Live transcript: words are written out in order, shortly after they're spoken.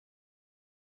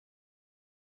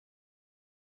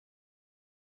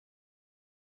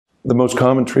The most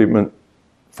common treatment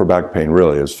for back pain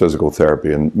really is physical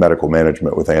therapy and medical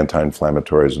management with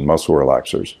anti-inflammatories and muscle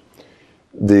relaxers.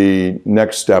 The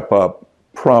next step up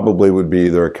probably would be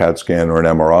either a CAT scan or an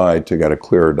MRI to get a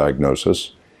clearer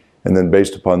diagnosis. And then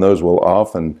based upon those, we'll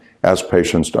often ask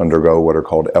patients to undergo what are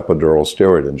called epidural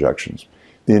steroid injections.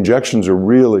 The injections are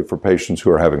really for patients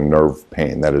who are having nerve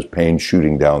pain, that is pain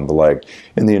shooting down the leg.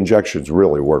 And the injections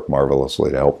really work marvelously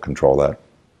to help control that.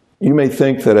 You may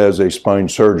think that as a spine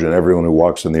surgeon, everyone who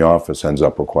walks in the office ends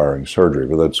up requiring surgery,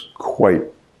 but that's quite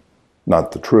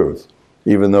not the truth.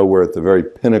 Even though we're at the very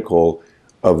pinnacle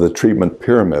of the treatment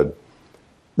pyramid,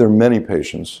 there are many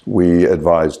patients we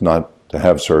advise not to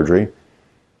have surgery.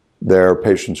 There are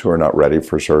patients who are not ready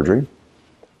for surgery.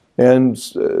 And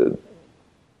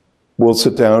we'll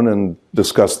sit down and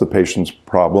discuss the patient's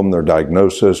problem, their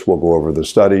diagnosis, we'll go over the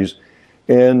studies.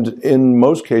 And in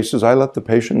most cases, I let the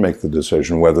patient make the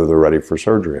decision whether they're ready for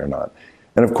surgery or not.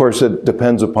 And of course, it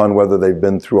depends upon whether they've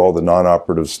been through all the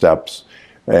non-operative steps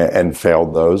and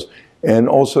failed those. And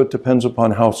also it depends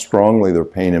upon how strongly their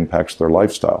pain impacts their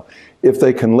lifestyle. If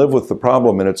they can live with the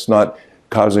problem and it's not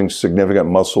causing significant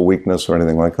muscle weakness or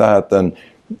anything like that, then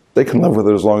they can live with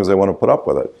it as long as they want to put up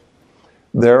with it.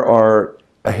 There are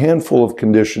a handful of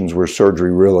conditions where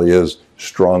surgery really is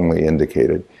strongly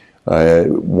indicated.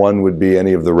 One would be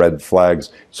any of the red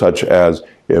flags, such as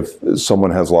if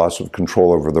someone has loss of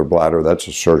control over their bladder, that's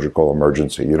a surgical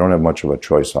emergency. You don't have much of a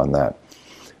choice on that.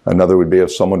 Another would be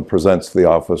if someone presents to the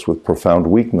office with profound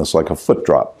weakness, like a foot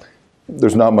drop.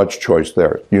 There's not much choice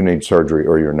there. You need surgery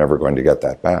or you're never going to get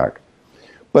that back.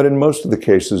 But in most of the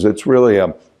cases, it's really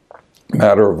a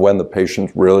matter of when the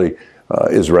patient really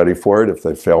is ready for it, if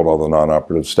they've failed all the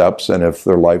non-operative steps, and if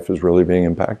their life is really being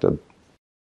impacted.